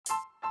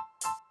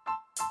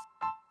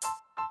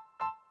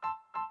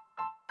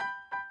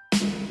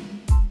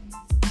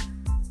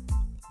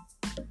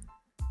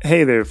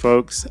Hey there,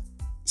 folks.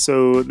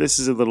 So this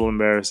is a little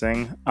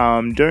embarrassing.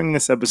 During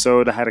this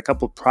episode, I had a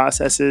couple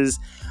processes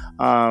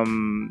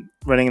running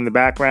in the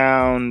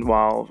background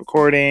while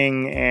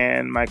recording,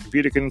 and my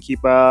computer couldn't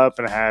keep up,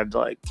 and I had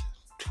like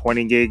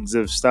 20 gigs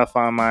of stuff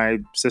on my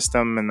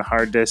system and the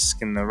hard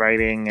disk and the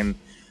writing and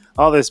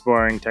all this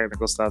boring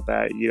technical stuff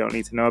that you don't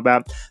need to know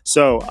about.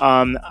 So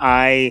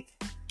I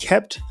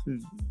kept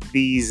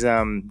these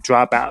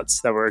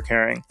dropouts that were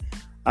occurring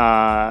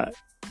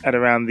at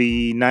around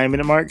the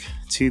 9-minute mark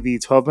to the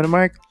 12-minute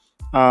mark.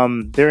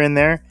 They're in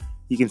there.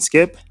 You can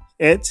skip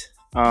it,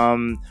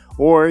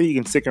 or you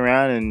can stick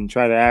around and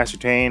try to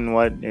ascertain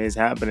what is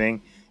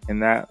happening in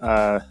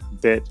that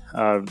bit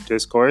of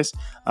discourse,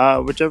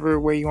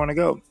 whichever way you want to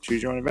go.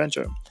 Choose your own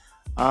adventure.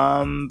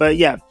 But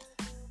yeah,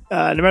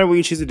 no matter what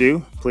you choose to do,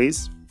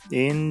 please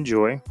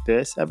enjoy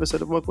this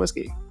episode of Woke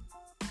Whiskey.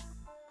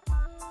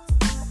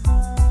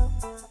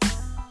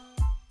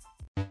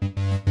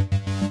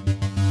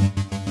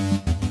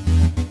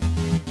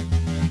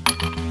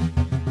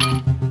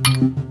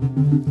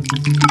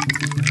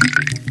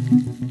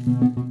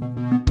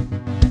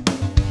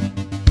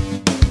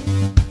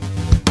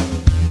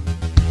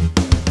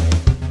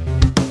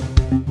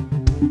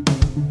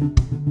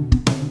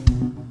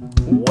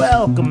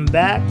 Welcome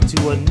back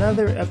to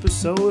another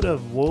episode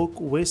of Woke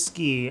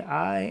Whiskey.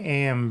 I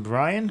am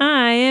Brian.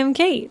 I am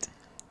Kate.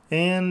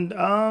 And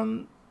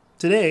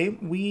today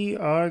we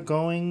are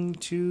going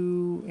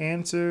to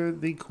answer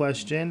the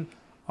question,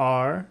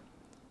 are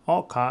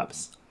all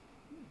cops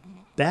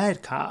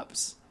bad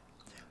cops?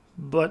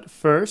 But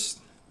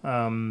first,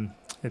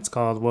 it's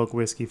called Woke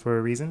Whiskey for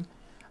a reason.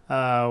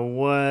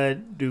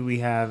 What do we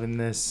have in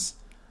this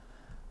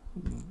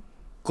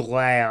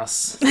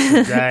glass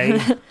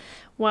today?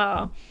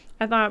 Well,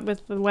 I thought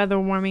with the weather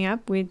warming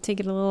up, we'd take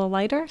it a little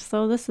lighter.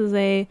 So this is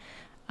a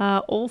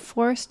Old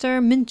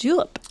Forester mint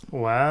julep.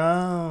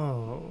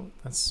 Wow,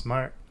 that's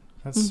smart.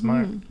 That's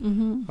smart.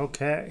 Mm-hmm.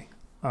 Okay,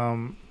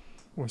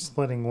 we're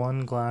splitting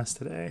one glass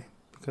today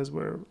because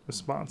we're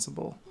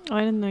responsible. Oh, I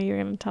didn't know you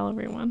were going to tell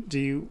everyone.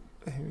 Hey,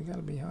 we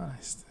gotta be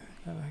honest.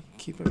 Gotta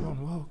keep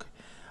everyone woke.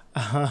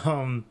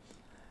 I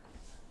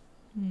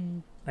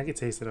can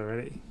taste it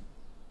already.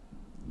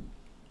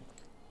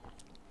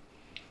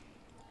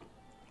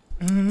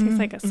 Tastes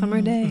like a summer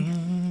day.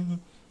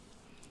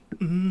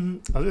 I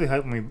was really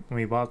hyped when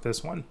we bought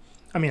this one.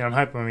 I mean, I'm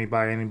hyped when we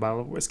buy any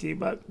bottle of whiskey,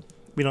 but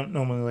we don't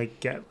normally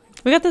get.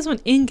 We got this one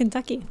in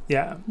Kentucky.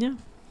 Yeah. Yeah.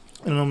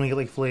 I don't normally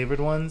get flavored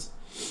ones.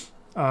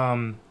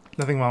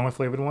 Nothing wrong with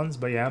flavored ones,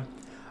 but yeah.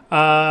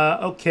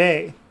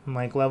 Okay.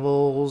 Mic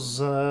levels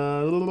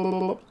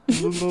hovering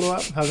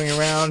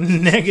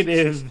around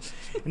negative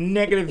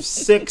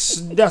 6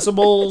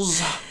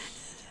 decibels.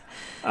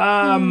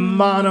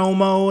 Mono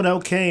mode.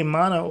 Okay,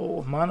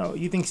 mono.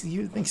 You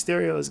think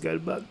stereo is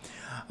good, but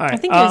all right. I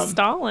think you're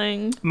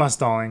stalling. I'm not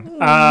stalling.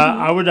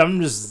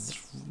 I'm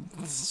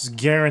just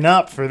gearing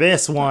up for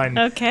this one.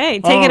 Okay,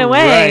 take it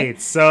away. Right.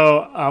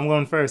 So I'm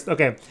going first.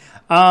 Okay.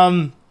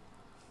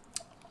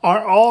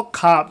 Are all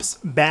cops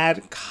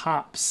bad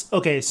cops?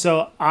 Okay,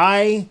 so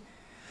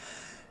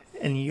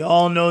and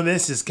y'all know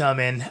this is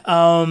coming.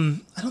 I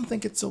don't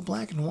think it's so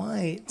black and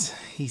white,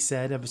 he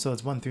said,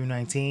 episodes 1 through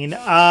 19.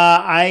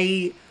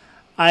 I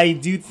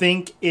do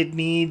think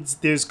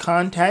there's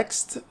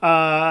context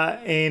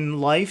in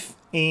life,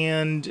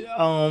 and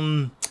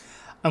I'm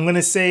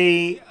gonna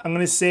say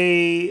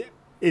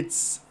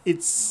it's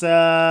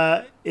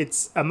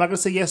I'm not gonna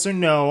say yes or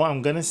no.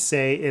 I'm gonna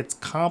say it's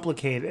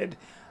complicated.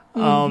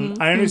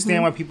 I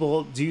understand why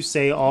people do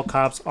say all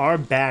cops are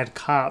bad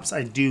cops.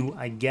 I do.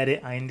 I get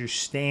it. I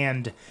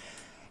understand.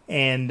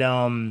 And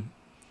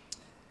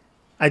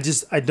I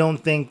don't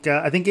think,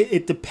 I think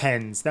it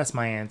depends. That's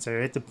my answer.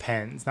 It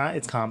depends.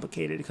 It's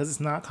complicated, because it's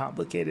not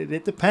complicated.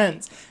 It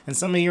depends. And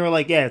some of you are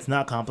like, yeah, it's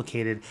not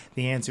complicated.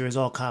 The answer is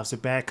all cops are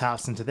bad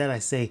cops. And to that I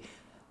say,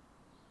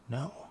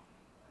 no.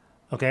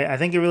 Okay, I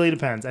think it really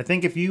depends. I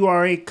think if you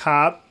are a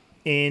cop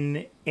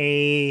in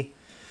a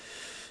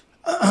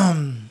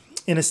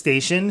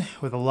station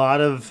with a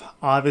lot of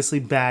obviously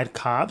bad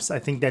cops, I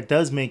think that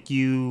does make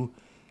you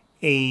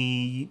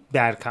a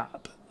bad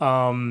cop.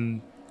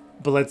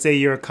 But let's say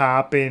you're a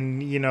cop in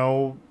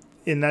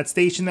that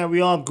station that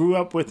we all grew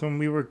up with when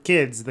we were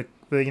kids, the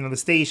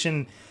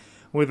station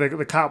where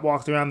the cop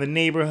walked around the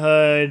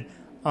neighborhood,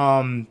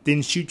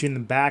 didn't shoot you in the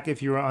back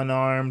if you were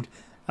unarmed.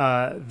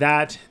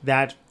 That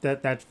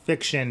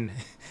fiction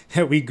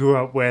that we grew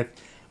up with,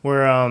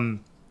 where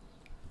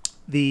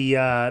the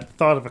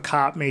thought of a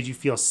cop made you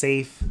feel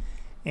safe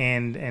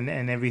and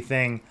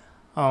everything,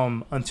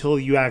 until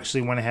you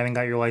actually went ahead and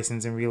got your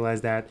license and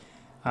realized that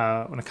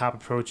when a cop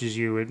approaches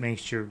you, it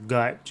makes your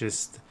gut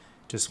just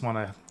want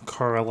to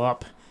curl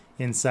up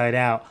inside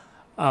out.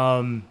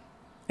 And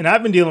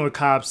I've been dealing with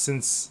cops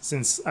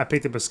since I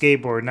picked up a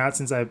skateboard, not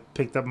since I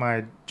picked up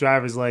my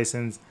driver's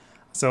license.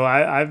 So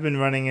I've been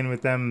running in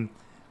with them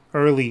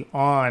early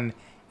on.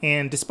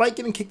 And despite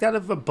getting kicked out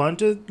of a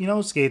bunch of,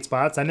 skate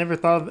spots, I never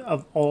thought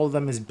of all of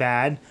them as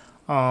bad.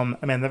 I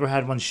never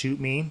had one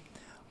shoot me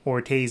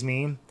or tase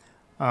me.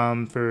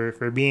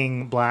 for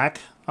being black.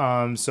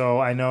 So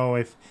I know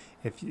if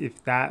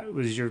that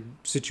was your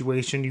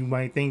situation, you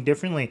might think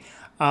differently.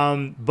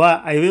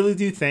 But I really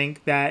do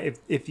think that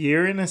if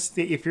you're in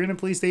if you're in a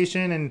police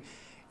station and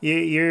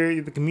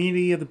you're the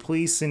community of the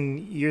police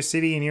in your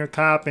city and you're a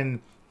cop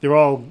and they're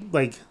all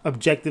like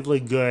objectively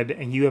good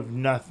and you have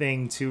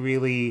nothing to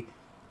really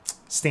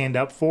stand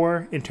up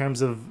for in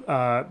terms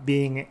of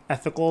being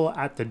ethical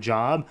at the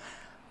job,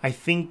 I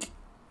think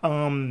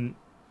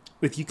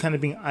with you kind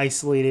of being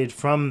isolated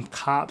from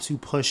cops who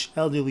push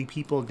elderly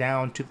people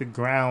down to the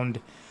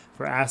ground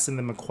for asking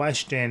them a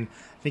question,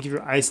 I think if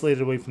you're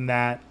isolated away from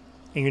that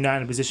and you're not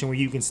in a position where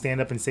you can stand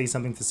up and say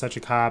something to such a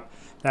cop,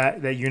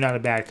 that you're not a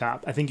bad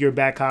cop. I think you're a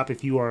bad cop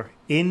if you are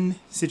in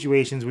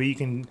situations where you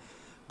can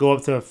go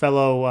up to a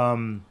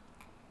fellow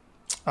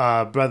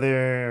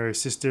brother or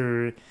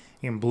sister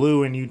in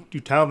blue and you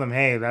tell them,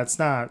 hey, that's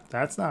not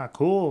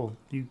cool.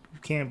 You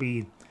can't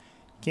be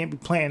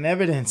planting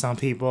evidence on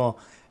people.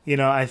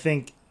 I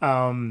think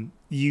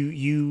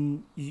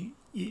you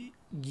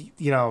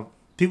know,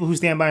 people who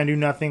stand by and do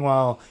nothing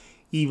while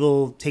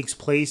evil takes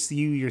place,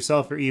 you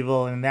yourself are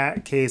evil. In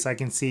that case, I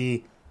can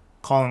see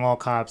calling all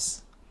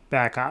cops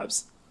bad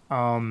cops.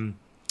 I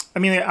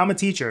mean, I'm a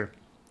teacher.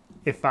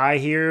 If I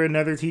hear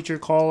another teacher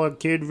call a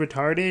kid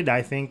retarded,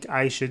 I think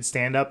I should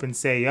stand up and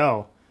say,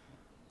 yo,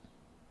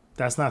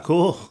 that's not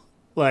cool.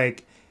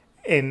 Like,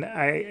 and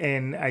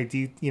I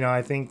do,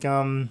 I think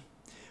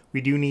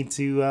we do need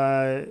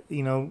to,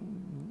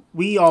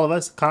 we, all of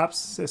us,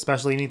 cops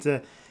especially, need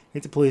to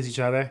police each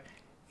other.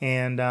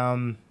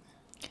 And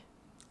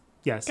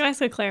yes. Can I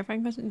ask a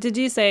clarifying question? Did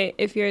you say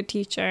if you're a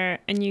teacher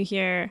and you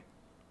hear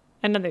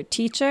another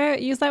teacher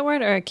use that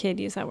word or a kid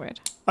use that word?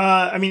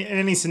 I mean, in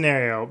any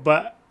scenario,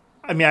 but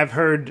I mean, I've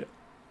heard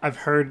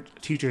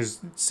teachers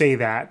say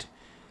that.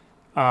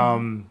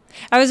 I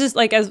was just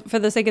like, as for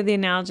the sake of the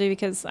analogy,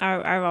 because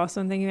I've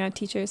also been thinking about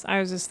teachers. I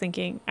was just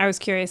thinking, I was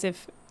curious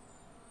if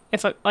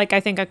I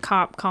think a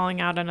cop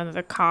calling out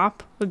another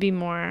cop would be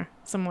more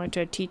similar to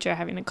a teacher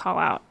having to call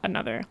out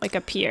another, like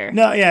a peer.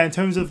 No, yeah, in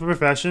terms of a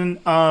profession,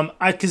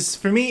 because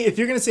for me, if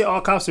you're gonna say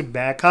all cops are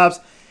bad cops,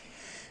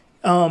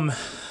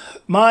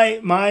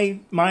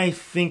 my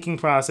thinking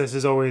process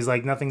is always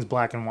like nothing's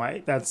black and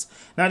white. That's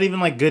not even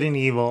like good and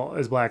evil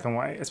is black and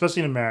white,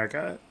 especially in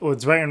America.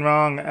 What's right and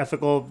wrong,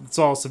 ethical, it's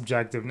all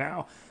subjective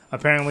now.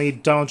 Apparently,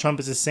 Donald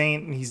Trump is a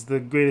saint and he's the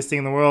greatest thing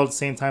in the world. At the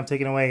same time,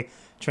 taking away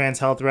trans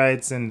health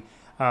rights and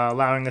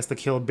allowing us to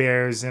kill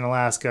bears in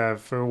Alaska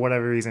for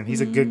whatever reason. He's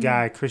a good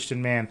guy,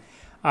 Christian man.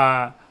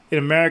 In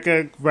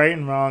America, right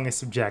and wrong is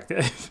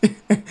subjective.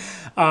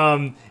 If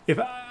I'm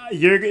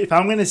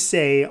gonna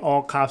say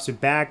all cops are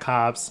bad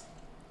cops,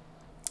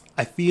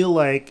 I feel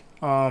like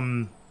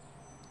I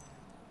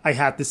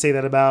have to say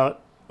that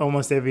about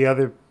almost every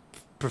other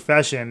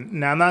profession.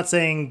 Now, I'm not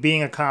saying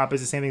being a cop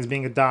is the same thing as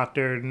being a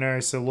doctor,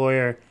 nurse, a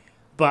lawyer,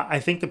 but I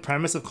think the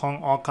premise of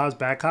calling all cops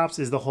bad cops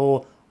is the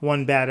whole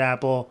one bad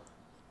apple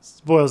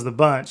spoils the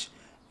bunch.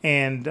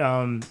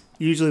 And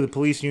usually the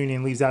police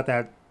union leaves out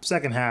that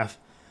second half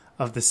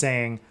of the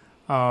saying.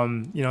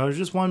 There's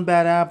just one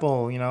bad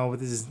apple,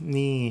 with his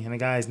knee and a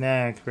guy's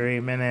neck for 8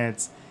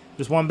 minutes.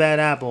 Just one bad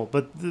apple.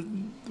 But the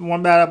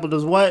one bad apple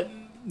does what?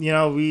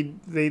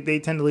 They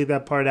tend to leave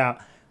that part out.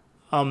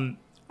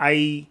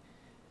 I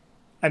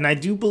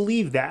do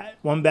believe that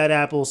one bad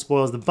apple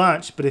spoils the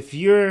bunch. But if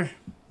you're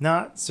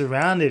not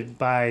surrounded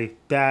by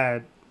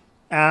bad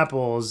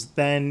apples,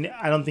 then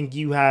I don't think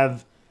you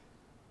have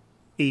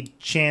a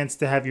chance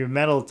to have your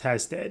mettle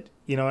tested.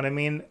 You know what I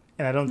mean?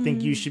 And I don't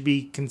think you should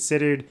be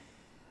considered,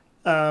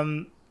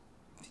 I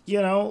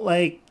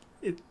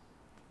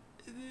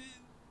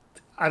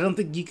don't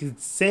think you could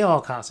say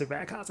all cops are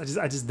bad cops.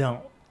 I just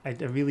don't. I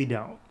really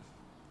don't.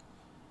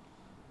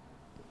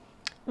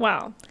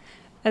 Wow.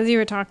 As you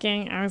were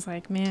talking, I was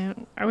like,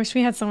 man, I wish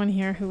we had someone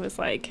here who was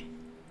like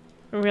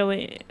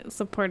really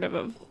supportive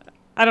of,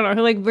 I don't know,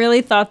 who like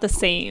really thought the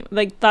same,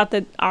 like thought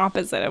the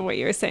opposite of what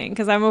you were saying.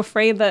 Because I'm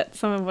afraid that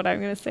some of what I'm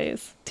going to say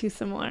is too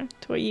similar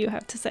to what you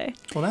have to say.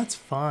 Well, that's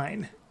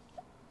fine.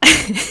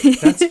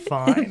 That's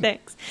fine.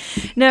 Thanks.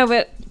 No,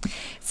 but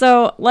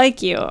so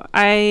like you,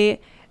 I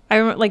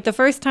like the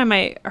first time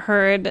I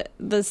heard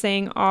the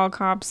saying all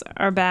cops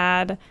are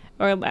bad,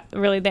 or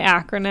really the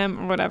acronym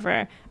or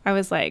whatever, I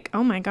was like,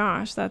 oh my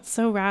gosh, that's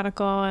so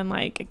radical. And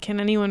like, can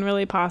anyone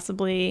really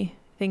possibly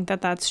think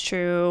that that's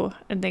true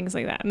and things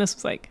like that? And this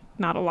was like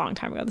not a long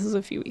time ago. This was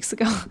a few weeks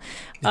ago.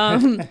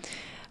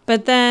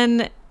 But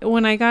then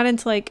when I got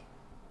into like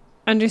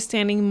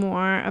understanding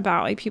more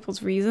about like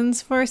people's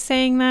reasons for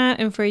saying that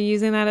and for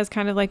using that as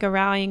kind of like a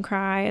rallying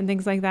cry and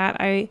things like that,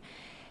 I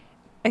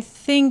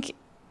think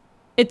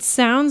it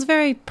sounds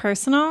very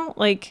personal.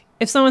 Like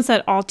if someone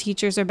said all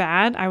teachers are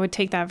bad, I would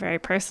take that very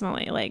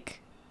personally. Like,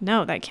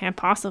 no, that can't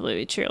possibly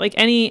be true. Like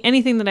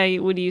anything that I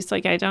would use to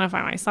like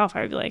identify myself,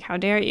 I would be like, how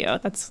dare you?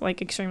 That's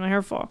like extremely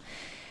hurtful.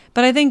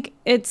 But I think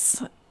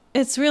it's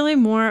really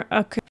more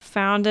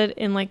founded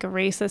in like a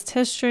racist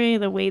history,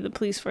 the way the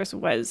police force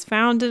was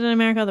founded in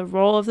America, the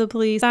role of the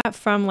police, that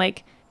from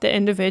like the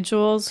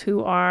individuals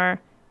who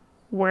are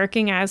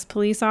working as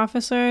police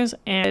officers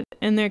and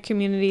in their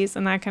communities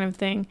and that kind of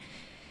thing.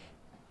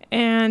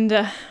 And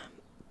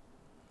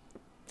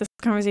this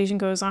conversation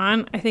goes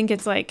on. I think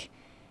it's like,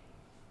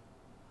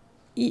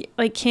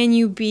 can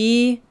you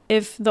be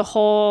if the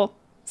whole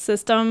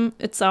system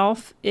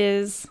itself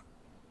is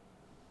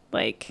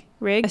like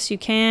rigged? Yes, you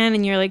can,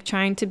 and you're like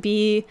trying to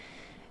be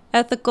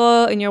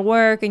ethical in your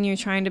work, and you're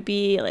trying to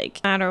be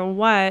like, no matter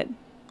what,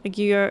 like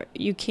you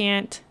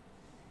can't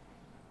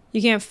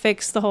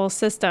fix the whole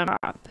system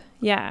up.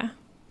 Yeah,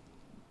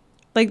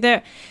 like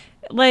the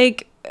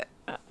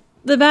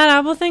bad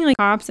apple thing, like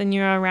cops, and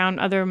you're around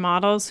other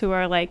models who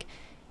are like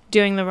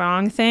doing the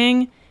wrong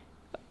thing.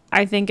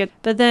 I think it,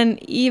 but then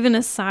even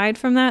aside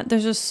from that,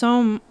 there's just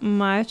so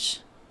much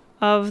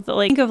of the,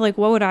 like, think of like,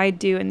 what would I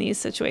do in these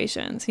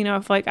situations? You know,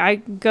 if like I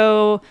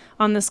go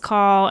on this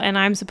call and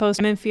I'm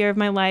in fear of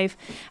my life,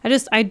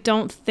 I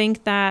don't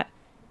think that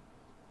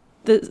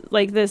this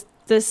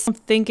I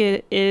think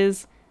it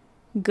is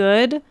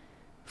good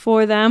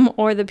for them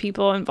or the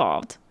people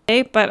involved.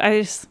 Okay? But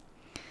I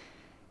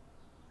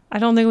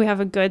don't think we have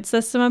a good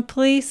system of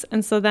police.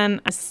 And so then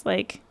this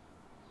like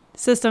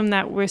system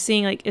that we're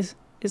seeing like is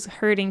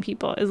hurting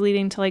people, is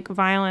leading to like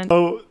violence.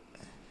 Oh,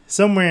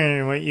 somewhere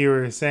in what you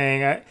were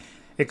saying,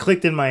 it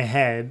clicked in my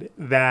head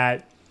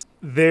that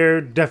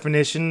their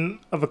definition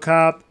of a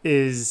cop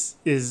is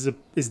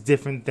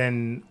different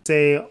than,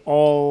 say,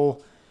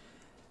 all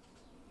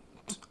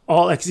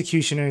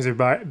executioners are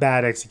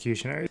bad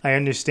executioners. I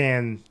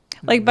understand.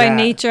 Like by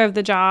nature of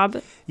the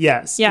job.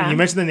 Yes. Yeah. You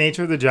mentioned the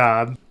nature of the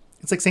job.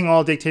 It's like saying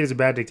all dictators are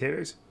bad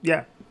dictators.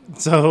 Yeah.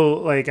 So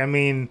like, I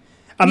mean,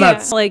 I'm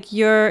not like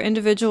your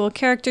individual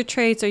character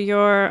traits or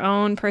your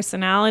own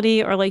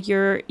personality or like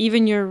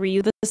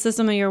the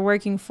system that you're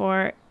working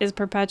for is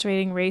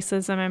perpetuating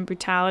racism and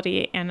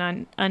brutality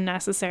and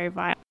unnecessary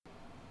violence.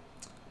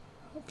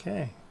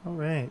 Okay. All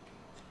right.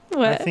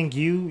 What? I think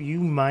you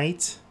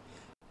might.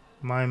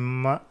 I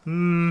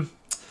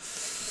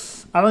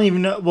don't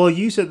even know. Well,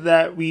 you said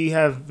that we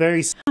have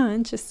very. Oh,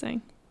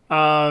 interesting.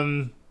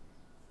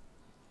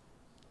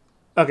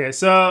 Okay,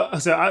 so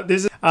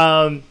this is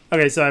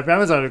okay. So I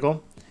found this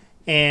article,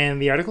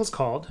 and the article's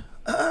called.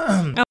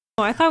 Oh,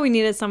 I thought we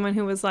needed someone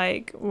who was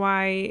like,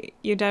 "Why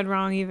you're dead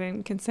wrong,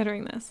 even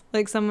considering this."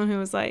 Like someone who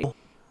was like,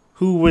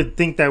 who would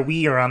think that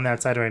we are on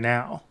that side right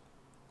now,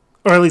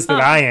 or at least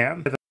that I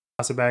am.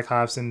 Also, bad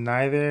cops, and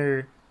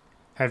neither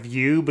have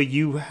you, but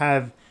you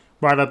have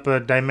brought up a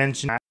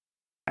dimension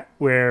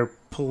where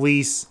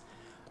police.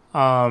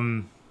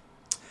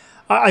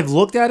 I've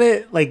looked at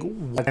it like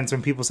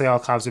when people say all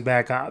cops are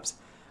bad cops.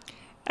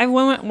 I have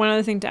one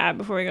other thing to add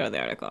before we go to the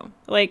article.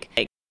 Like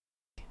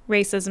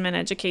racism in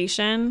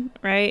education,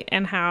 right?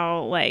 And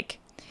how like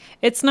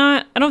it's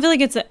not, I don't feel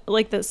like it's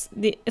like this,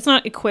 it's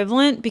not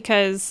equivalent,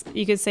 because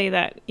you could say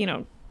that, you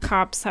know,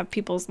 cops have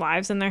people's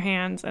lives in their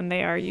hands and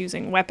they are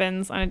using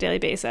weapons on a daily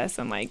basis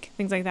and like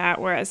things like that,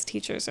 whereas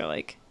teachers are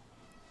like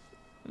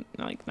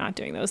not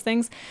doing those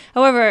things.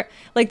 However,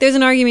 like there's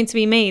an argument to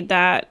be made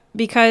that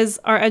because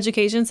our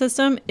education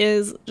system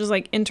is just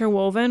like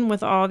interwoven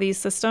with all these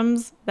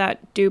systems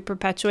that do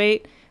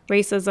perpetuate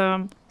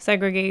racism,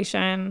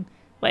 segregation,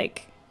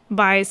 like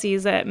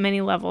biases at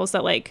many levels,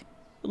 that like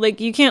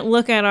you can't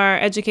look at our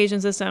education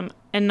system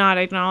and not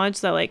acknowledge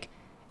that like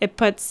it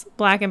puts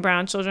Black and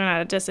brown children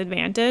at a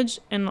disadvantage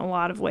in a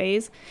lot of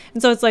ways.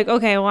 And so it's like,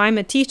 okay, well, I'm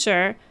a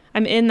teacher,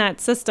 I'm in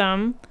that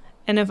system,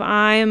 and if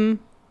I'm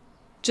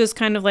just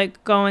kind of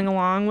like going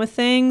along with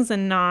things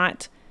and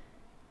not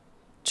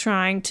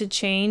trying to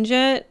change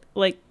it,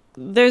 like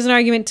there's an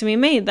argument to be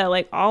made that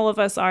like all of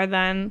us are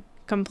then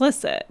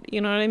complicit.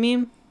 You know what I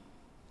mean?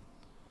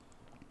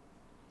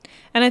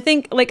 And I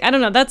think like, I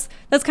don't know, that's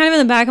kind of in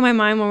the back of my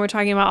mind when we're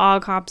talking about all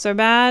cops are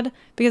bad,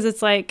 because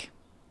it's like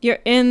you're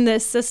in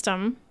this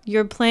system,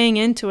 you're playing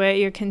into it,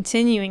 you're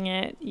continuing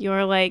it,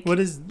 you're like, what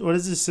is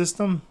the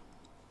system?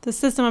 The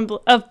system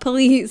of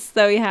police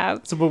that we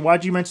have. So, but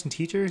why'd you mention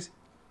teachers?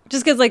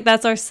 Just because, like,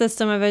 that's our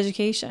system of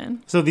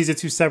education. So these are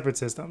two separate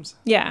systems?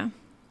 Yeah.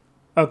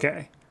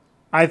 Okay.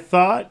 I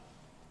thought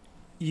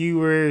you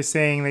were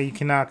saying that you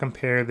cannot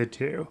compare the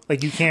two.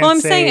 Like, you can't Well, I'm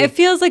saying it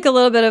feels like a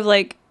little bit of,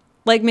 like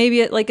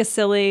maybe like a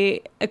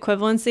silly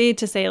equivalency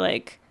to say,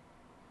 like,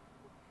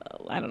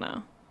 I don't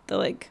know, the,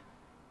 like,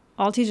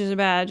 all teachers are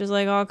bad, just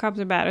like all cops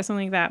are bad or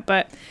something like that.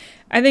 But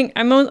I think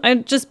I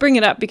just bring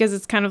it up because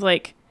it's kind of,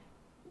 like,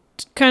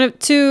 kind of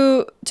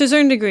to a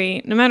certain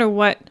degree, no matter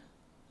what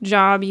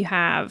job you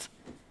have,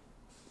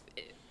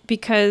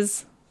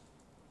 because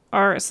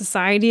our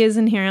society is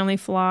inherently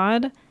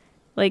flawed,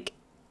 like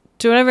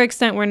to whatever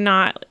extent we're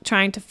not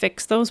trying to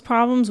fix those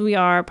problems, we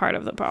are part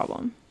of the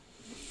problem.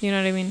 You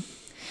know what I mean?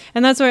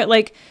 And that's where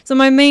like, so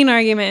my main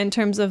argument in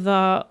terms of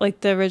the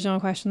original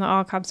question, the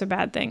all cops are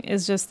bad thing,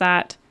 is just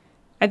that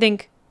I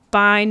think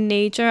by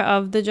nature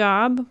of the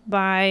job,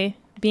 by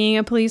being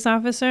a police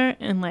officer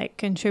and like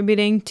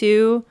contributing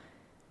to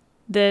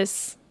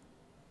this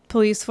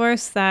police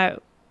force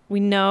that we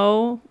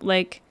know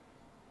like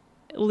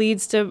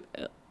leads to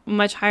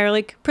much higher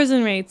like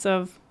prison rates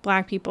of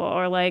Black people,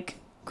 or like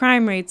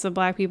crime rates of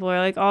black people or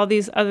like all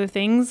these other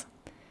things,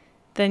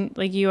 then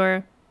like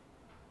you're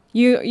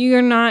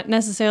not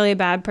necessarily a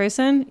bad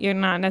person. You're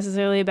not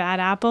necessarily a bad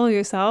apple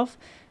yourself,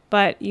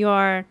 but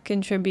you're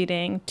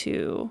contributing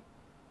to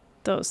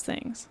those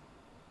things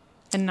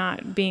and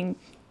not being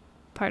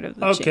part of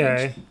the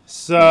change.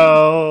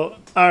 So,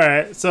 all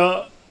right.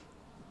 So,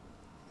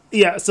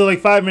 yeah. So, like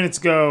 5 minutes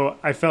ago,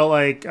 I felt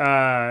like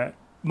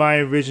my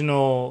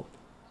original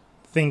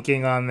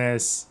thinking on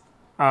this,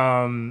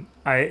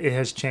 it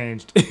has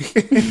changed.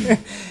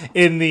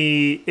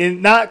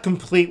 in not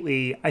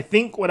completely. I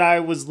think what I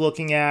was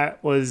looking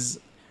at was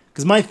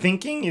because my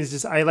thinking is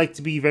just I like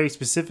to be very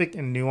specific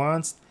and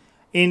nuanced.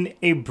 In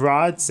a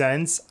broad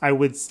sense,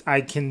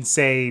 I can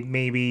say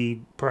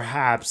maybe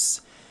perhaps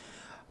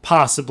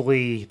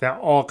possibly that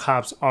all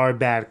cops are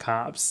bad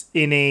cops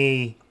in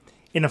a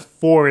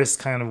forest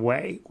kind of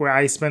way where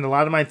I spend a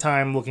lot of my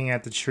time looking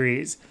at the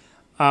trees.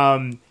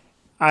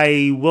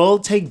 I will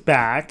take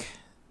back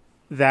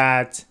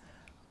that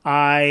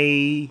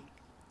I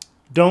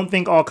don't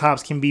think all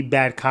cops can be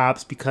bad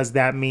cops because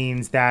that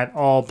means that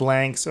all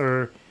blanks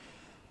are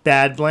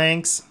bad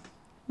blanks.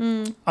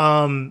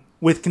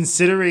 With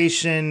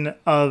consideration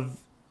of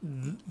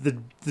the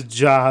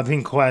job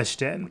in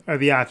question or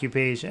the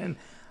occupation.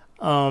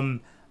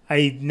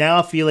 I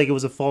now feel like it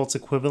was a false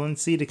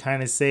equivalency to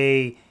kind of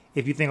say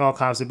if you think all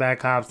cops are bad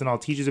cops, then all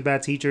teachers are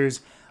bad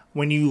teachers.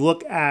 When you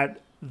look at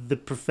the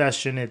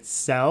profession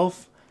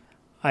itself,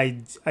 I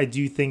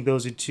do think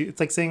those are two.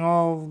 It's like saying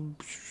all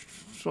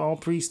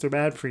priests are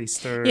bad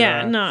priests. Or,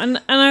 no,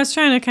 and I was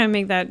trying to kind of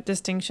make that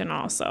distinction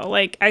also.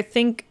 Like I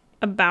think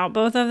about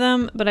both of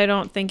them, but I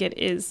don't think it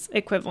is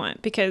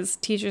equivalent because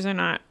teachers are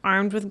not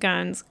armed with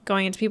guns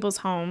going into people's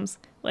homes,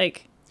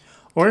 like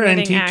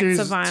and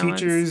teachers. I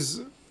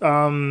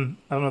don't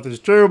know if this is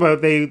true,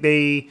 but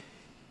the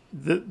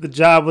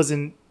job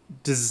wasn't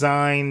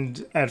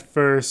designed at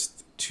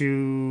first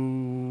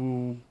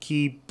to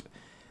keep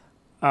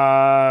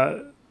a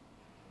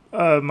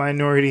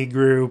minority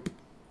group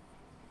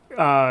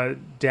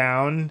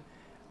down,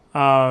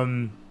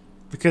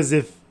 because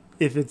if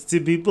it's to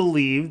be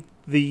believed,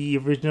 the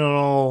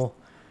original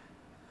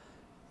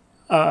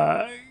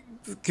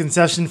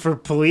concession for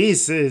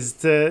police is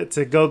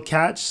to go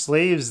catch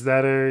slaves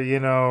that are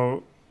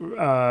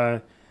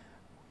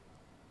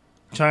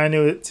trying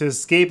to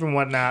escape and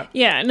whatnot.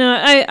 Yeah, no,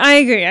 I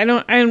agree.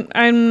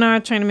 I'm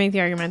not trying to make the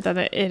argument that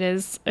it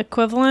is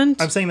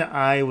equivalent. I'm saying that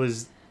I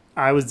was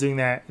doing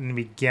that in the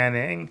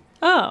beginning.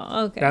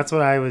 Oh, okay. That's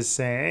what I was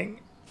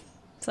saying.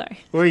 Sorry.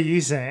 What are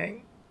you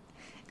saying?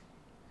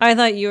 I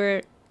thought you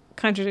were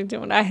contradicting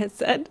what I had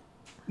said.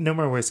 No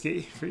more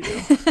whiskey for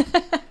you.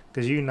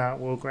 Because you're not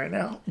woke right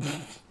now.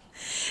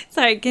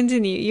 Sorry,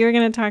 continue. You were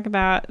going to talk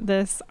about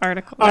this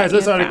article. All right, so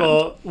this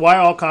article, Why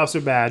All Cops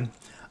Are Bad.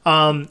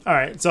 All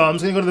right, so I'm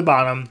just going to go to the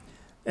bottom.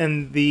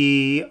 And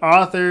the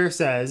author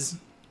says,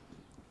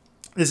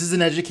 this is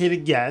an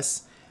educated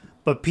guess,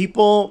 but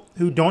people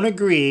who don't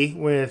agree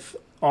with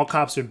all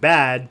cops are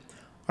bad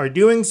are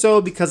doing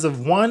so because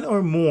of one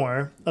or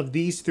more of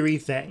these three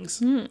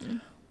things.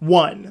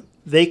 1,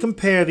 they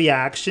compare the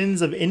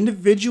actions of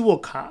individual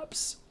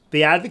cops.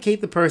 They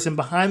advocate the person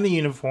behind the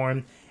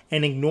uniform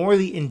and ignore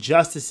the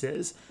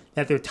injustices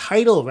that their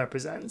title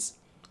represents.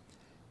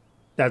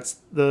 That's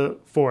the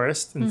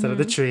forest instead of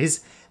the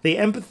trees. They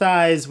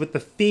empathize with the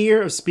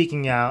fear of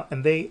speaking out,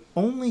 and they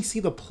only see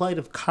the plight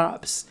of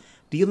cops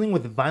dealing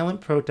with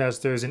violent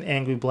protesters and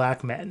angry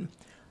black men,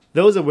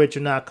 those of which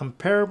are not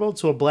comparable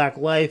to a black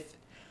life.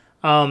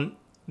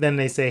 Then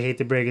they say, hate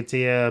to break it to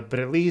you, but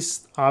at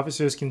least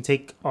officers can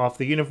take off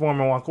the uniform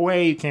and walk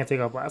away. You can't take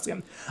off black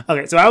skin.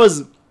 Okay, so I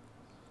was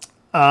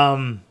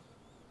kind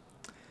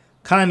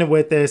of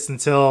with this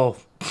until...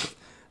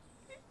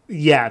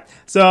 Yeah.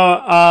 So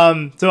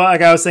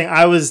like I was saying,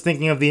 I was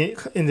thinking of the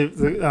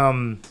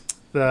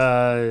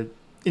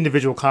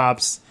individual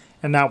cops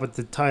and not what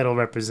the title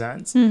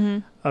represents.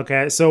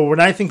 Okay. So when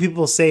I think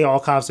people say all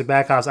cops are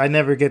bad cops, I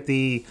never get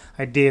the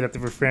idea that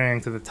they're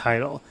referring to the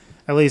title.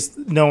 At least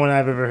no one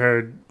I've ever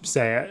heard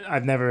say it.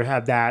 I've never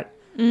had that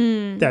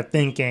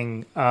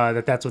thinking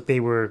that that's what they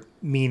were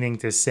meaning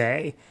to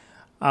say.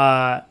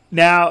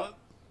 Now,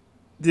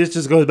 this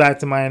just goes back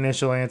to my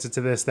initial answer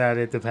to this, that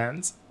it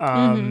depends.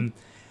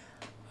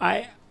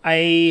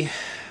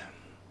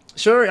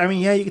 Sure, I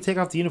mean, yeah, you can take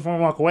off the uniform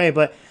and walk away,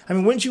 but I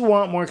mean, wouldn't you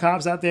want more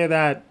cops out there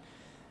that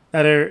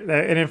are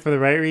in it for the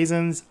right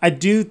reasons? I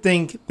do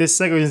think this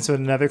segues into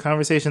another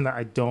conversation that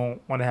I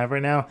don't want to have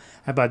right now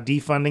about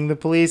defunding the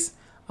police.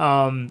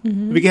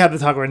 We can have the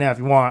talk right now if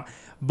you want,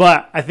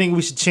 but I think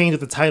we should change what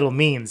the title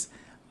means.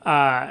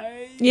 Before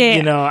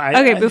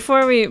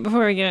we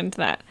get into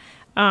that,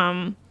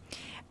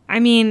 I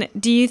mean,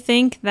 do you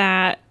think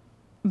that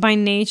by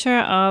nature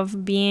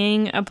of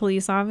being a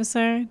police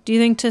officer, do you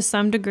think to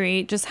some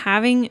degree just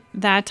having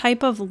that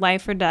type of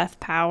life or death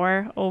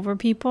power over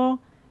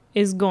people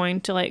is going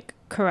to like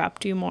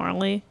corrupt you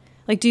morally?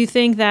 Like, do you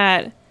think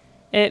that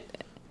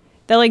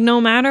like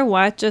no matter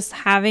what, just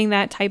having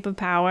that type of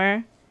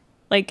power,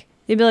 like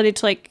the ability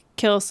to like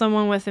kill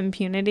someone with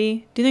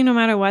impunity? Do you think no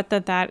matter what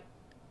that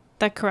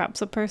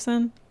corrupts a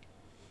person?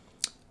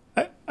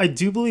 I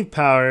do believe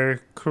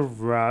power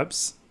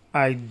corrupts.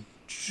 I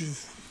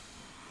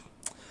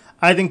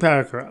think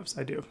power corrupts.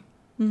 I do.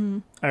 Mm-hmm.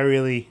 I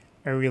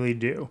really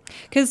do.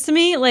 Because to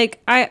me,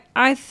 like,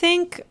 I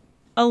think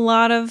a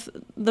lot of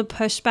the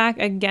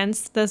pushback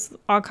against this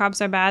all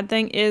cops are bad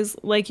thing is,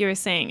 like you were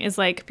saying, is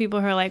like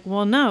people who are like,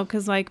 well, no,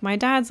 because like my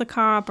dad's a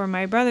cop or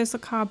my brother's a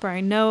cop or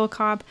I know a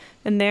cop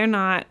and they're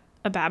not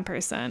a bad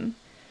person,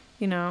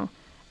 you know?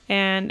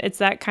 And it's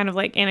that kind of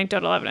like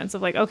anecdotal evidence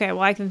of like, okay,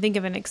 well, I can think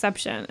of an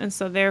exception. And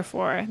so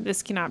therefore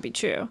this cannot be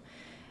true.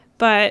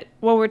 But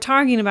what we're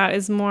talking about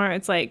is more,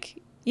 it's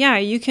like, yeah,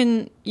 you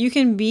can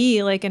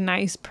be like a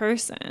nice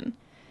person,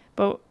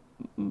 but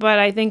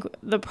I think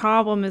the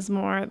problem is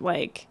more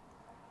like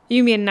you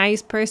can be a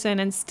nice person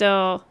and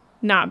still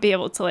not be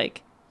able to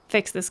like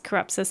fix this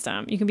corrupt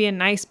system. You can be a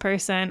nice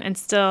person and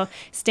still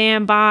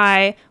stand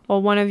by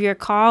while one of your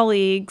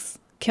colleagues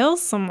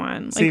kills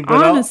someone. See, like,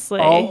 but honestly,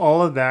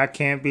 all of that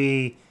can't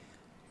be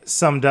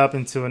summed up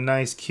into a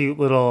nice, cute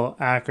little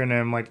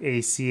acronym like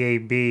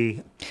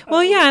ACAB.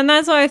 Well, yeah, and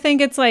that's why I think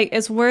it's like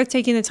it's worth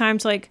taking the time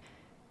to like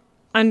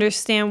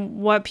understand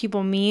what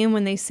people mean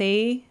when they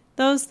say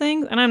those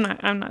things. And I'm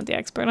not the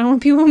expert on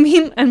what people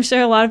mean. I'm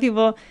sure a lot of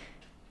people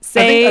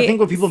I think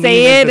what people say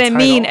mean it is the and title.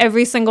 mean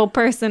every single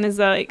person is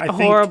a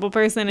horrible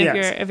person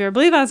if you're a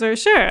belief pastor.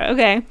 Sure,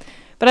 okay,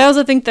 but I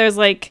also think there's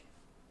like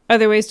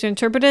other ways to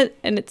interpret it,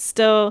 and it's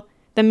still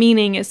the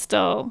meaning is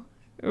still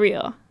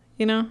real.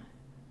 You know?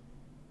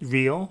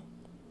 Real?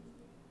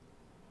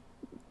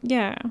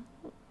 Yeah.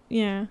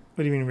 What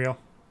do you mean real?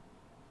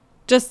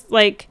 Just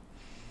like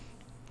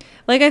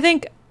I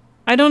think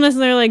I don't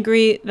necessarily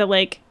agree that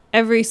like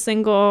every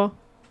single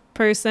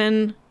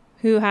person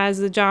who has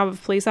the job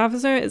of police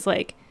officer is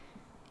like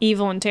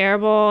evil and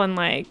terrible and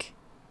like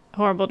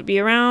horrible to be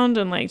around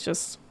and like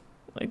just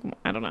like,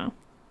 I don't know,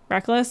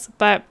 reckless.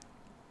 But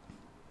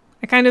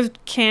I kind of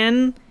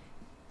can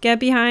get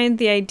behind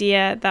the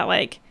idea that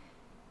like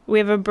we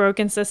have a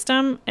broken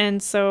system,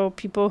 and so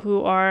people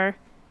who are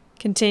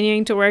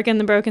continuing to work in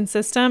the broken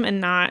system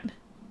and not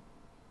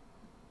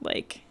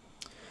like,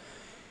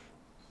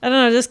 I don't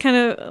know, just kind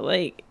of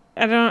like,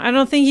 I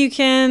don't think you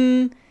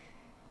can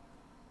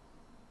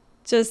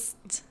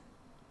just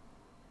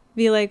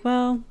be like,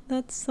 well,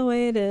 that's the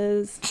way it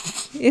is,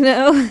 you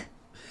know?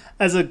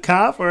 As a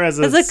cop or as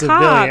a civilian?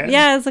 Cop,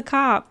 yeah, as a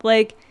cop.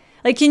 Like,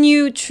 can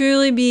you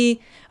truly be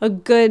a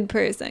good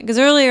person? Because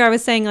earlier I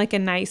was saying like a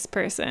nice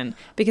person,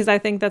 because I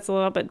think that's a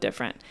little bit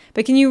different.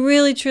 But can you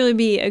really truly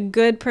be a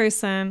good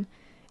person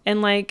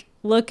and like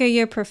look at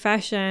your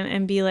profession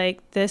and be like,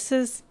 this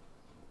is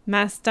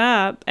messed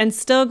up, and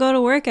still go to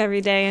work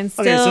every day and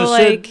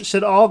still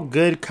should all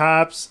good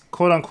cops,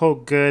 quote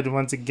unquote good,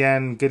 once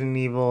again, good and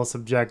evil,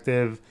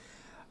 subjective,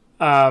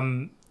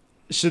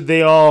 should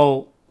they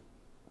all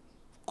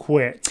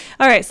quit?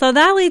 All right, so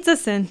that leads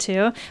us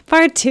into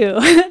part 2.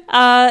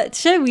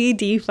 Should we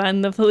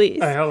defund the police?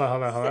 All right, hold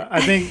on.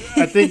 I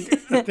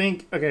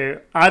think. Okay,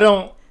 I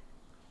don't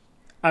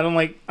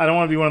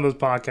want to be one of those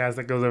podcasts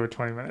that goes over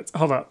 20 minutes.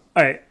 Hold up.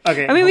 All right.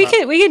 Okay. I mean, we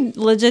could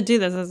legit do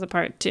this as a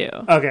part 2.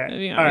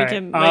 Okay. You know, all we right.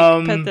 can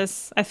like put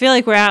this. I feel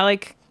like we're at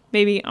like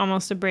maybe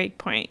almost a break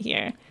point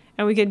here,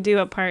 and we could do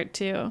a part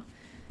 2.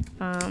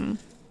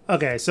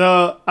 Okay.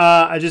 So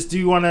I just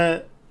do want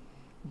to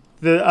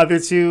the other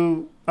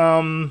 2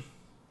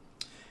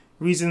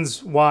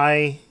 reasons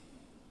why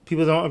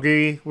people don't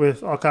agree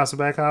with all cops are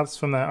bad cops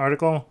from that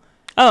article.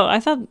 Oh, I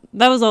thought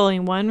that was only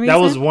one reason.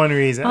 That was one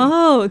reason.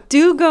 Oh,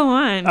 do go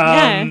on.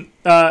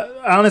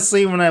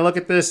 Honestly, when I look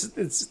at this,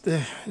 it's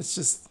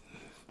just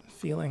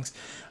feelings.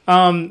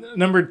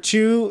 Number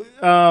 2,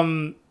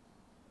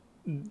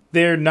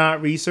 they're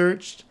not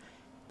researched.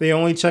 They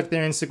only check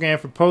their Instagram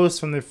for posts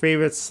from their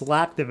favorite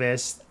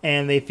slacktivists,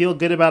 and they feel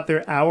good about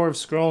their hour of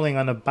scrolling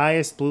on a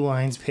biased Blue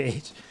Lines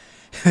page.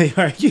 They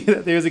argue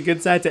that there's a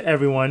good side to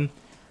everyone,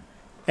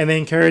 and they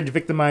encourage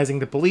victimizing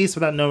the police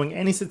without knowing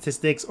any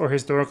statistics or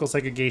historical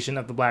segregation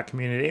of the black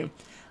community.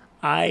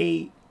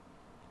 I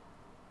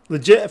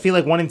legit feel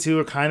like 1 and 2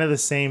 are kind of the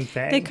same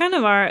thing. They kind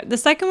of are. The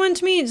second one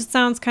to me just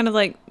sounds kind of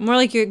like more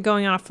like you're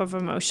going off of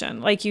emotion.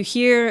 Like you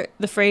hear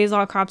the phrase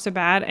all cops are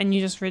bad and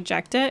you just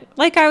reject it.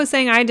 Like I was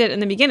saying I did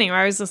in the beginning, where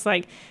I was just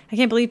like, I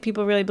can't believe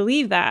people really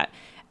believe that,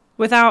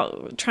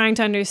 without trying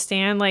to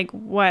understand like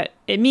what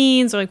it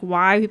means or like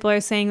why people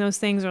are saying those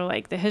things or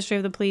like the history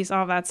of the police,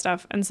 all that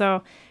stuff. And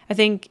so I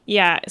think,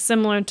 yeah,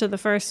 similar to the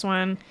first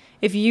one,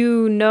 if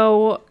you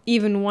know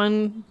even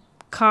one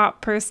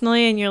cop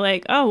personally and you're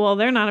like, oh, well,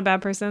 they're not a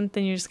bad person,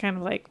 then you're just kind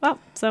of like, well,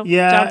 so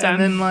yeah, job done.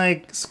 And then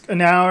like an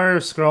hour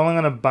of scrolling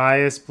on a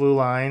biased Blue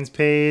Lines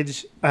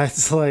page,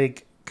 it's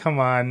like, come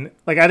on.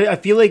 Like I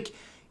feel like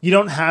you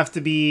don't have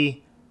to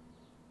be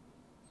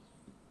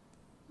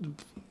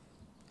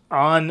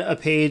on a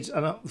page,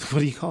 I don't, what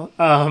do you call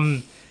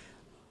it?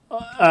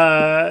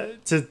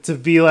 To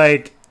be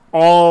like,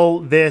 all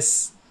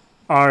this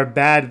are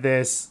bad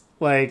this.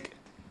 Like,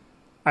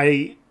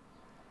 I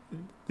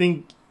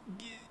think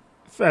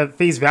at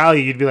face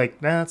value, you'd be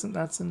like, nah,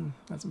 that's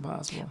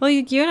impossible. Well,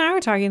 you and I were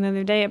talking the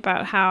other day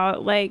about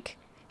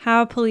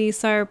how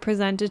police are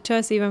presented to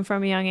us even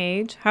from a young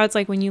age. How it's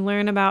like when you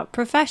learn about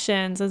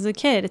professions as a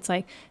kid, it's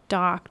like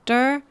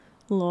doctor,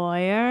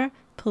 lawyer,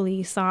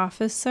 police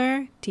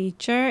officer,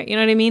 teacher, you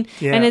know what I mean?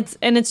 Yeah.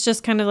 And it's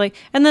just kind of like,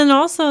 and then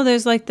also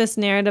there's like this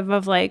narrative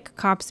of like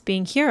cops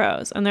being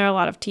heroes, and there are a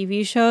lot of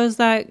TV shows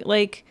that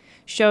like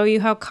show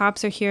you how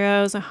cops are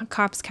heroes, and how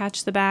cops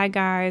catch the bad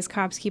guys,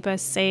 cops keep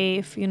us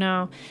safe, you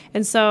know.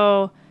 And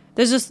so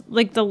there's just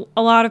like a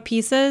lot of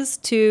pieces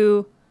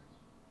to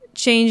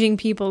changing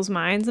people's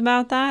minds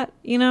about that,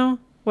 you know.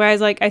 Whereas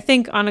like I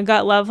think on a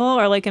gut level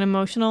or like an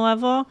emotional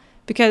level,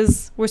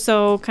 because we're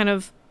so kind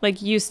of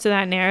like used to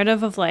that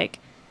narrative of like,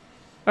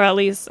 or at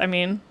least, I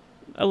mean,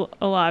 a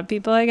lot of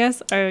people, I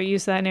guess, are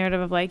used to that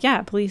narrative of like,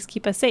 yeah, police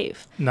keep us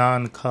safe.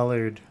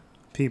 Non-colored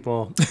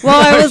people. Well,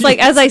 I was like,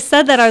 as I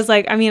said that, I was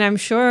like, I mean, I'm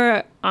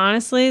sure,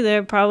 honestly,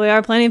 there probably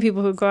are plenty of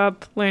people who grow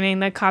up learning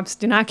that cops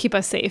do not keep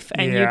us safe,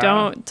 and you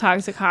don't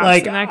talk to cops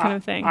like, and that kind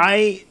of thing.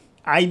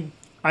 I'm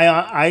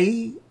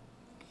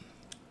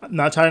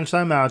not trying to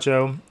sound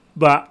macho,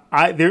 but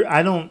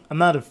I'm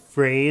not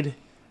afraid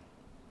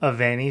of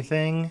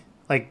anything.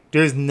 Like,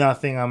 there's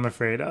nothing I'm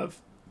afraid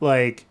of.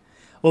 Like,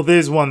 well,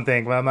 there's one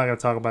thing, but I'm not going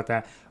to talk about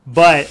that.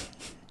 But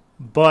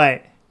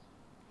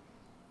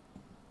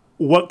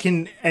what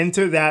can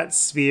enter that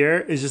sphere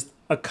is just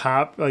a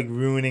cop, like,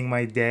 ruining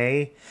my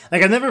day.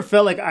 Like, I never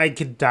felt like I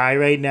could die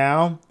right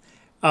now.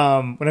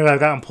 Whenever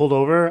I've gotten pulled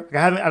over, like,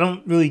 I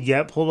don't really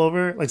get pulled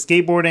over. Like,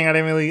 skateboarding,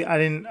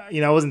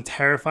 I wasn't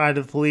terrified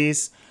of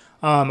police.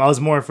 I was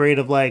more afraid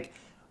of, like,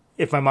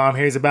 if my mom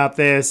hears about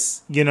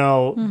this, you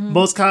know,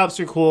 most cops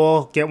are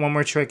cool, get one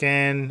more trick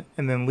in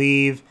and then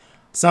leave.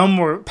 Some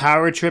were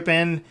power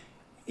tripping,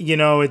 you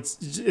know, it's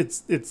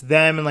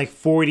them and like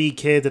 40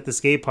 kids at the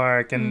skate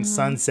park and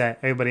sunset,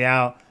 everybody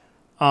out.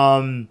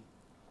 But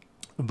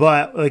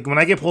like when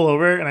I get pulled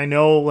over and I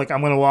know like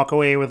I'm going to walk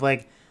away with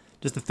like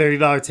just a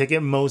 $30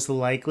 ticket, most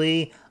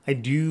likely I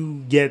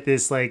do get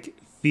this like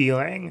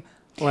feeling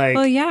like,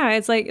 well, yeah,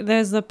 it's like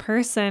there's the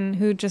person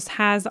who just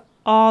has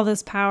all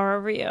this power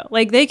over you.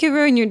 Like they could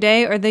ruin your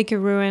day or they could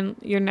ruin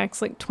your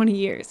next like 20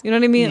 years. You know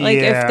what I mean? Like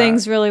if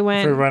things really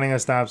went for running a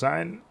stop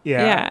sign.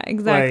 Yeah. Yeah,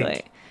 exactly.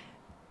 Like,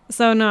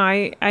 so no,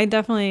 I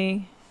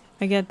definitely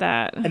I get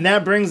that. And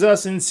that brings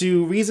us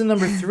into reason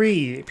number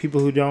 3.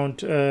 People who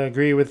don't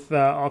agree with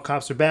all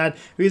cops are bad.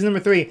 Reason number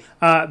 3,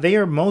 they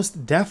are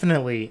most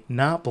definitely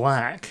not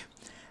black.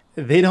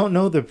 They don't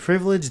know the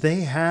privilege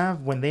they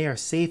have when they are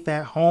safe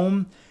at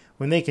home,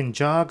 when they can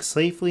jog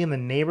safely in the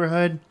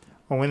neighborhood,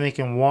 or when they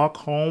can walk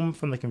home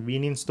from the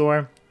convenience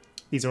store.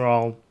 These are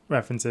all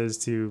references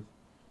to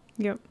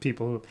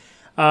people who...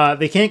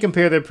 they can't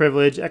compare their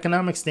privilege,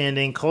 economic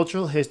standing,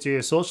 cultural history,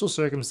 or social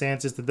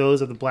circumstances to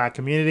those of the black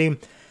community.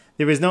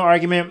 There is no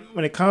argument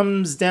when it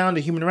comes down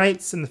to human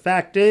rights, and the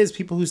fact is,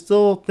 people who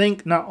still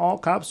think not all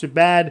cops are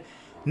bad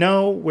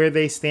know where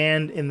they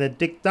stand in the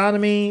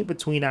dichotomy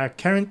between our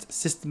current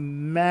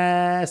systemically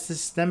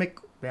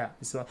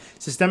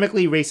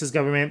racist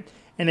government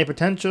and a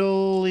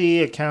potentially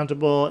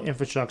accountable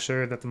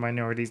infrastructure that the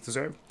minorities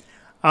deserve.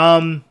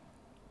 I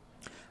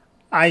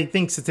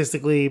think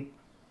statistically,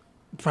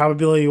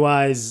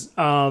 probability-wise,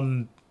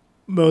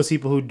 most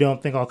people who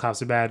don't think all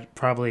cops are bad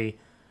probably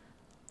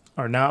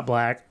are not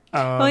black.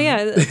 Well, yeah,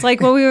 it's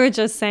like what we were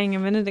just saying a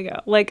minute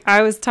ago. Like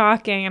I was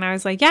talking and I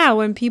was like, yeah,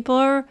 when people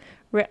are...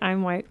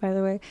 I'm white, by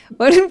the way.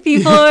 When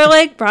people are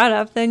like brought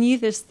up, then you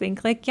just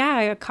think like,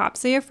 yeah,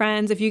 cops are your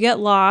friends. If you get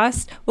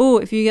lost,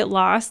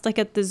 like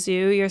at the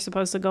zoo, you're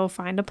supposed to go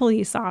find a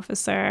police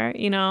officer,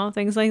 you know,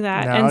 things like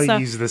that. Now and so,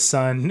 use the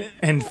sun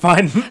and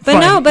find.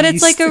 But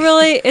it's like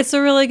it's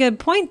a really good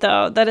point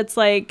though, that it's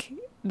like,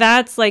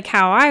 that's like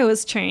how I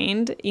was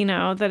trained, you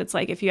know, that it's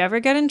like, if you ever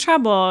get in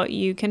trouble,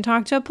 you can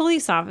talk to a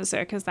police officer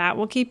because that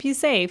will keep you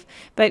safe.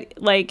 But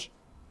like,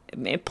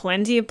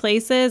 plenty of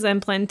places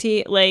and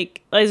plenty,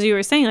 like as you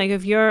were saying, like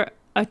if you're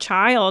a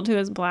child who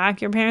is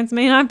black, your parents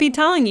may not be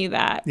telling you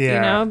that, you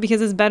know,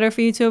 because it's better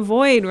for you to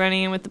avoid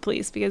running in with the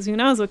police because who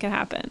knows what could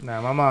happen.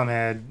 Nah, my mom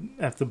had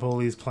F the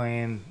police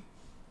playing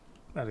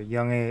at a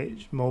young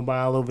age,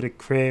 mobile over the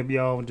crib,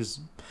 yo, just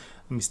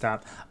let me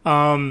stop.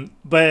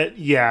 But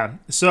yeah,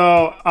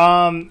 so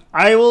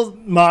I will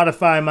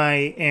modify my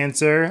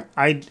answer.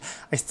 I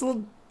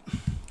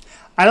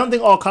don't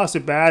think all cops are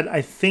bad.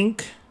 I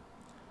think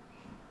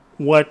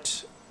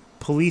what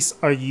police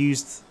are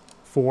used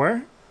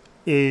for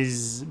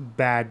is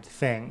bad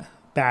thing.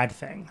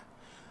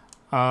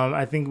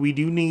 I think we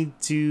do need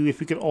to, if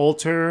we could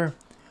alter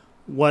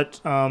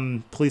what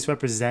police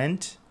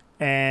represent,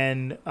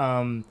 and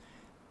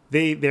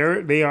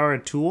they are a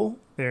tool,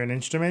 they're an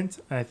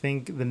instrument. I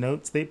think the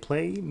notes they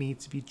play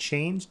need to be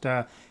changed.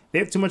 They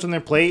have too much on their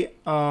plate.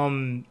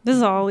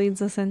 This all leads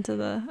us into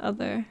the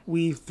other.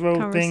 We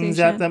throw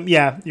things at them.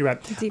 Yeah, you're right.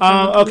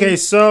 Okay,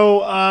 so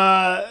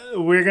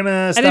we're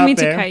gonna stop there. I didn't mean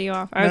to cut you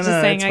off. I was just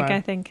saying, like,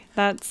 I think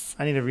that's.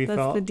 I need a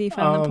refill. That's the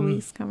defund the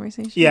police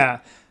conversation.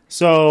 Yeah.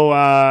 So,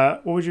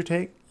 what was your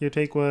take? Your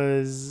take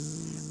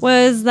was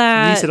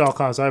that you said all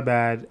cops are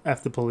bad.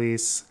 F the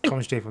police.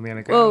 Coming straight from the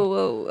underground.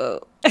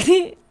 Whoa.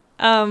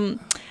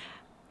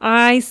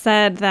 I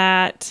said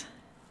that.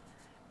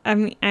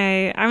 I'm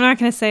not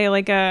gonna say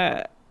like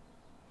a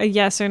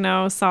yes or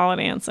no solid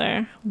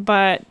answer,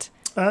 but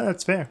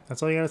that's fair.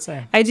 That's all you gotta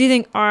say. I do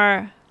think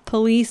our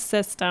police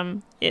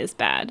system is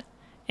bad,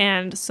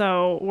 and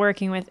so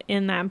working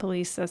within that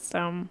police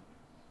system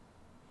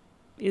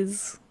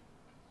is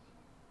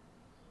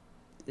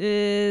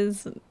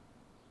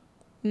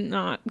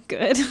not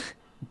good.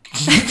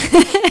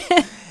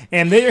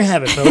 And there you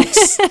have it,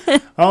 folks.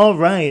 All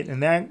right,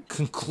 and that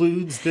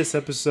concludes this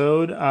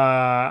episode.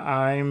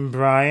 I'm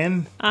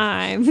Brian.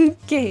 I'm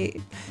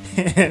Kate.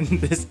 And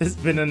this has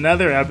been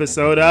another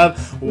episode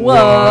of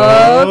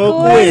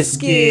Woke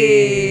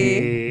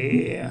Whiskey.